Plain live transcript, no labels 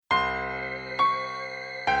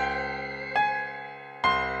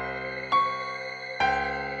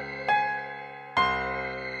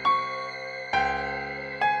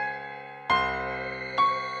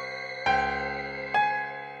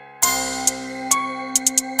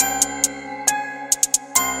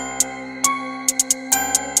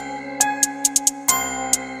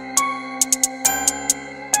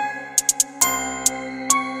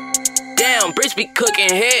bitch be cooking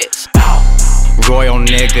hits. Royal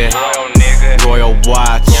nigga, royal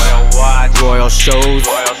watch, royal shoes,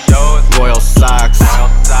 royal socks,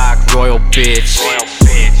 royal bitch,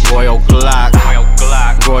 royal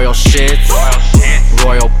Glock, royal shits,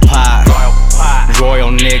 royal pot,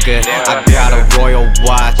 royal nigga. I got a royal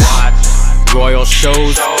watch, royal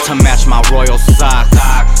shoes to match my royal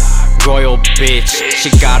socks, royal bitch, she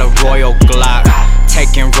got a royal Glock,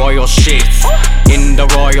 taking royal shits in the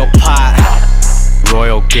royal pot.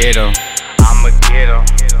 Royal get 'em, I'ma get 'em.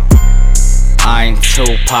 I ain't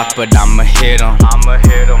Tupac, but I'ma hit 'em. I'ma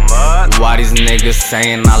hit 'em up. Why these niggas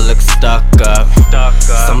saying I look stuck up?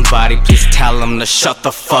 Somebody please tell 'em to shut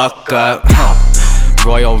the fuck up.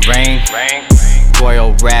 Royal ring,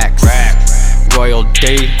 royal racks, royal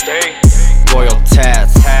D, royal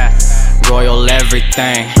tats, royal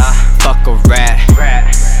everything. Fuck a rat,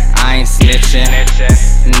 I ain't snitching,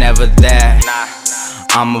 never that.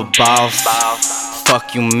 I'm a boss,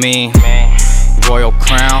 fuck you mean. Royal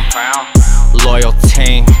crown, loyal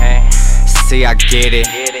team. See I get it,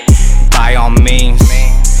 by all means.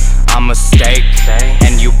 I'm a steak,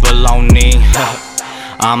 and you bologna.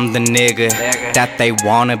 I'm the nigga that they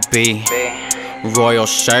wanna be. Royal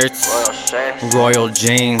shirts, royal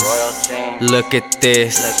jeans. Look at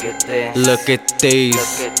this, look at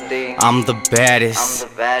these. I'm the baddest,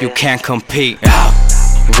 you can't compete.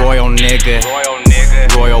 Royal nigga,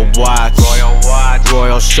 royal watch,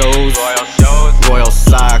 royal shoes, royal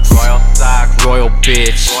socks, royal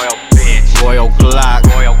bitch, royal Glock,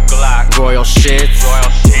 royal shits,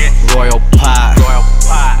 royal pot,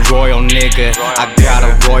 royal nigga. I got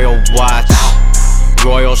a royal watch,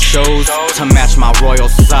 royal shoes to match my royal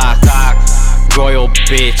socks, royal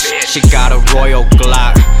bitch, she got a royal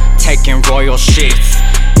Glock, taking royal shits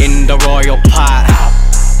in the royal pot.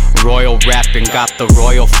 Royal rapping got the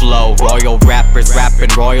royal flow, royal rappers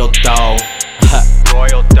rapping royal dough.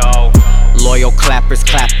 Royal dough. Loyal clappers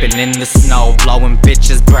clapping in the snow, blowing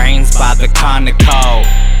bitches' brains by the Conoco.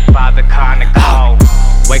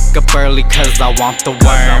 Wake up early cause I want the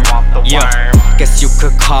worm. Yeah, guess you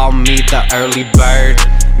could call me the early bird.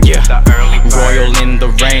 Yeah, royal in the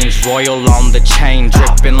range, royal on the chain,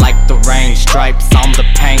 dripping like the rain, stripes on the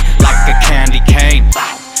paint like a candy cane.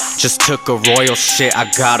 Just took a royal shit, I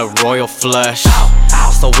got a royal flush.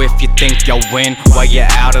 So if you think you'll win, well you're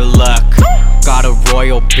out of luck. Got a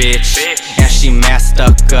royal bitch, and she mad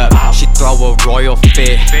stuck up. She throw a royal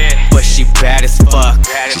fit, but she bad as fuck.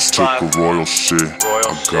 Just took a royal shit,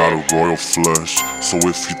 I got a royal flush. So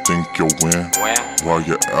if you think you'll win, while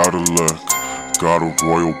you're out of luck. Got a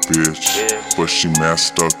royal bitch, but she mad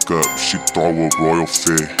stuck up. She throw a royal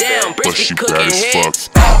fit, but she bad as fuck.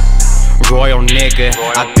 Royal nigga,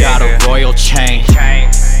 I got a royal chain.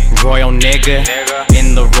 Royal nigga,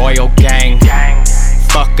 in the royal gang.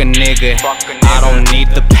 Fuck a nigga, I don't need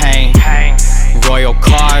the pain. Royal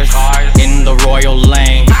cars, in the royal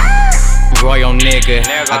lane. Royal nigga,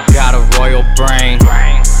 I got a royal brain.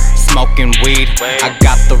 Smoking weed, I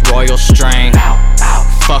got the royal strain.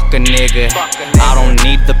 Fuck a nigga, I don't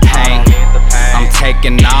need the pain. I'm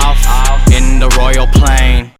taking off in the royal plane.